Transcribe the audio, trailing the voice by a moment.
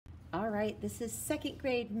All right, this is second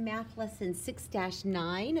grade math lesson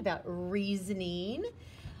 6-9 about reasoning.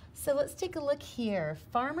 So let's take a look here.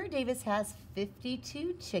 Farmer Davis has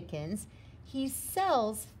 52 chickens. He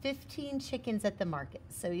sells 15 chickens at the market.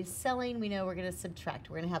 So he's selling, we know we're going to subtract,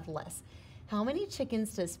 we're going to have less. How many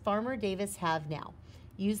chickens does Farmer Davis have now?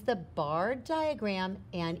 Use the bar diagram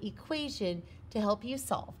and equation to help you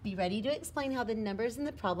solve. Be ready to explain how the numbers in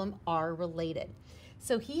the problem are related.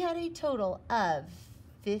 So he had a total of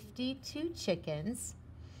 52 chickens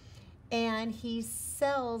and he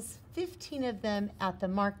sells 15 of them at the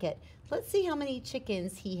market. Let's see how many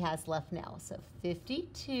chickens he has left now. So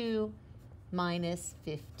 52 minus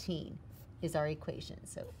 15 is our equation.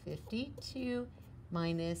 So 52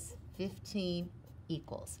 minus 15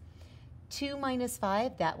 equals 2 minus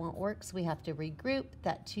 5, that won't work, so we have to regroup.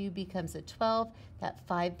 That 2 becomes a 12, that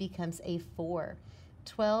 5 becomes a 4.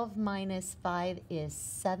 12 minus 5 is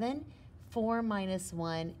 7. 4 minus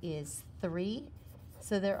 1 is 3.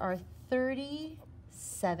 So there are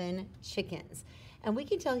 37 chickens. And we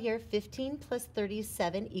can tell here 15 plus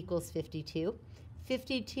 37 equals 52.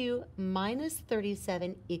 52 minus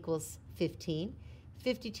 37 equals 15.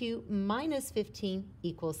 52 minus 15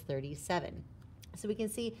 equals 37. So we can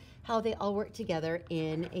see how they all work together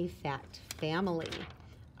in a fact family.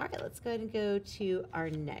 All right, let's go ahead and go to our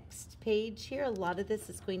next page here. A lot of this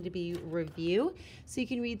is going to be review, so you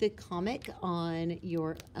can read the comic on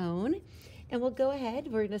your own. And we'll go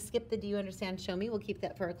ahead, we're gonna skip the do you understand, show me. We'll keep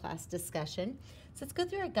that for our class discussion. So let's go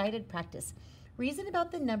through our guided practice. Reason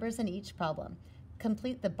about the numbers in each problem.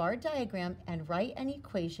 Complete the bar diagram and write an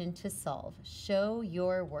equation to solve. Show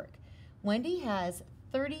your work. Wendy has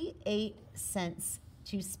 38 cents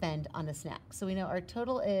to spend on a snack. So we know our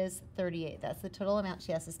total is 38. That's the total amount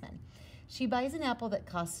she has to spend. She buys an apple that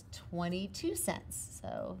costs 22 cents.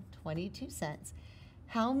 So 22 cents.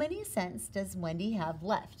 How many cents does Wendy have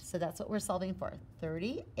left? So that's what we're solving for.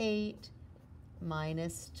 38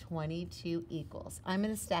 minus 22 equals. I'm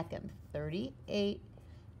going to stack them. 38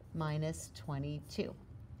 minus 22.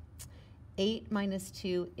 8 minus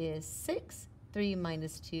 2 is 6. 3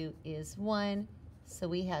 minus 2 is 1. So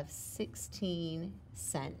we have 16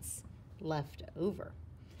 cents left over.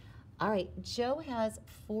 All right, Joe has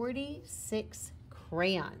 46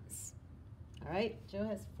 crayons. All right, Joe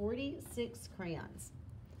has 46 crayons.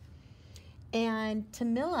 And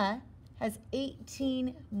Tamila has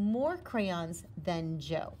 18 more crayons than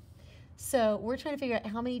Joe. So we're trying to figure out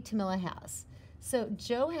how many Tamila has. So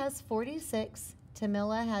Joe has 46,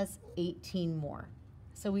 Tamila has 18 more.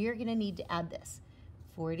 So we are going to need to add this.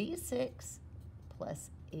 46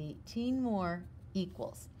 plus 18 more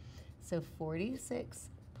equals. So 46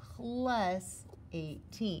 plus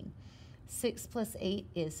 18. 6 plus 8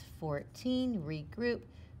 is 14. Regroup.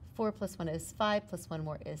 4 plus 1 is 5, plus 1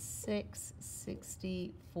 more is 6.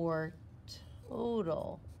 64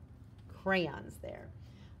 total crayons there.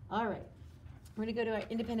 All right. We're going to go to our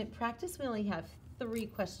independent practice. We only have 3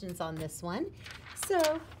 questions on this one.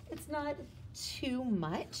 So it's not too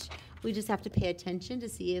much. We just have to pay attention to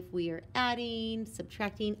see if we are adding,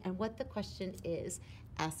 subtracting, and what the question is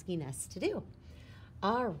asking us to do.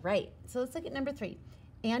 All right, so let's look at number 3.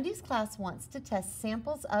 Andy's class wants to test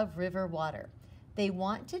samples of river water. They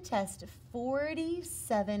want to test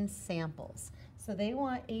 47 samples. So they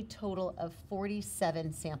want a total of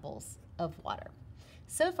 47 samples of water.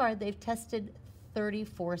 So far, they've tested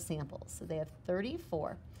 34 samples. So they have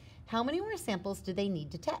 34. How many more samples do they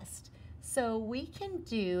need to test? So we can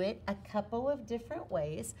do it a couple of different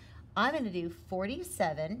ways. I'm going to do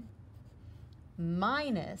 47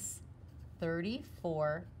 minus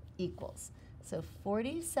 34 equals. So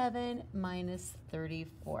 47 minus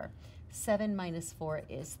 34. 7 minus 4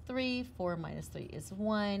 is 3. 4 minus 3 is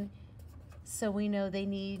 1. So we know they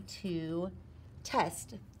need to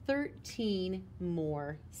test 13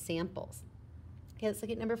 more samples. Okay, let's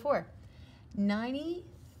look at number 4.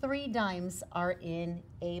 93 dimes are in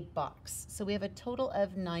a box. So we have a total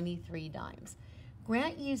of 93 dimes.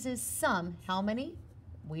 Grant uses some, how many?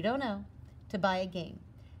 We don't know, to buy a game.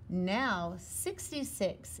 Now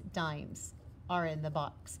 66 dimes are in the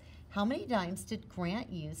box. How many dimes did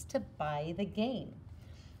Grant use to buy the game?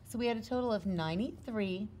 So we had a total of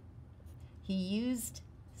 93. He used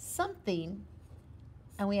something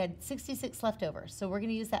and we had 66 left over. So we're going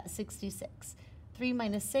to use that 66. 3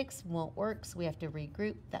 minus 6 won't work, so we have to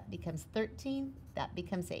regroup. That becomes 13. That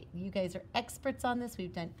becomes 8. You guys are experts on this.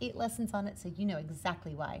 We've done 8 lessons on it, so you know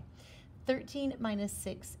exactly why. 13 minus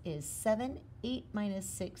 6 is 7. 8 minus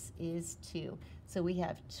 6 is 2. So we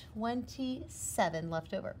have 27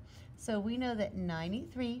 left over. So we know that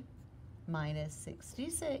 93 minus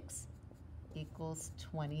 66 equals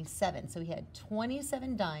 27. So we had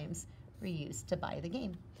 27 dimes were used to buy the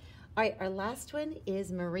game. All right, our last one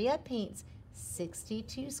is Maria paints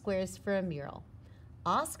 62 squares for a mural.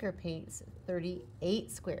 Oscar paints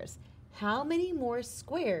 38 squares. How many more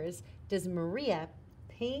squares does Maria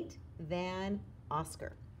paint than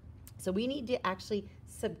Oscar? So we need to actually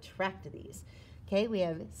subtract these. Okay, we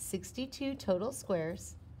have 62 total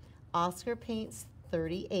squares. Oscar paints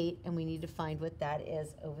 38, and we need to find what that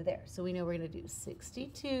is over there. So we know we're going to do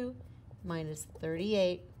 62 minus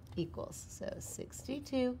 38 equals. So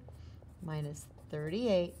 62 minus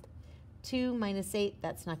 38. 2 minus 8,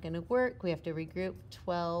 that's not going to work. We have to regroup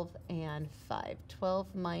 12 and 5.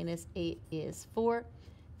 12 minus 8 is 4.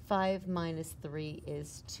 5 minus 3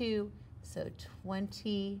 is 2. So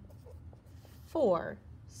 24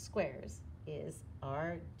 squares is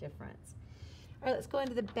our difference. All right, let's go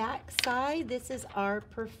into the back side. This is our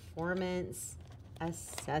performance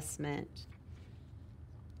assessment.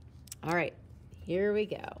 All right, here we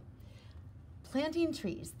go. Planting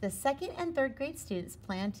trees. The second and third grade students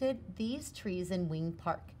planted these trees in Wing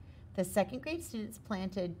Park. The second grade students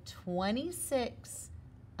planted 26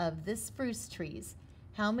 of the spruce trees.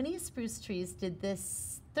 How many spruce trees did the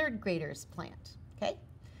third graders plant? Okay,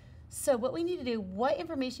 so what we need to do, what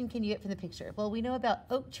information can you get from the picture? Well, we know about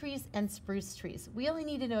oak trees and spruce trees. We only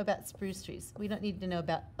need to know about spruce trees. We don't need to know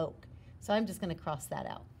about oak. So I'm just going to cross that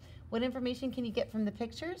out. What information can you get from the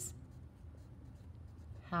pictures?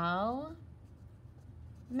 How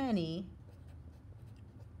many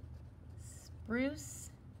spruce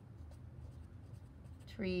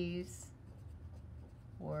trees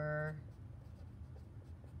were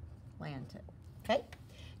planted? Okay,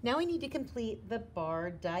 now we need to complete the bar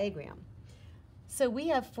diagram. So we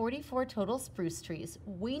have 44 total spruce trees.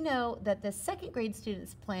 We know that the second grade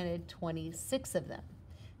students planted 26 of them.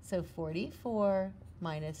 So 44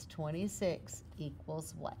 minus 26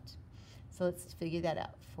 equals what? So let's figure that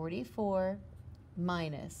out. 44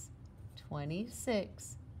 minus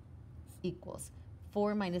 26 equals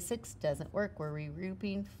 4 minus 6 doesn't work. We're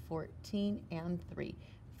regrouping 14 and 3.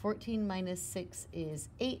 14 minus 6 is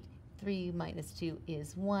 8. 3 minus 2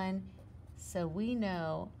 is 1. So we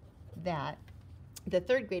know that the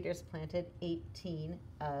third graders planted 18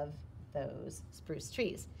 of those spruce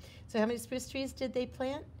trees. So how many spruce trees did they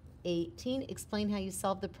plant? 18. Explain how you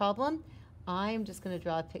solved the problem. I'm just going to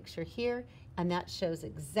draw a picture here, and that shows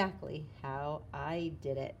exactly how I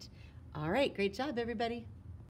did it. All right, great job, everybody.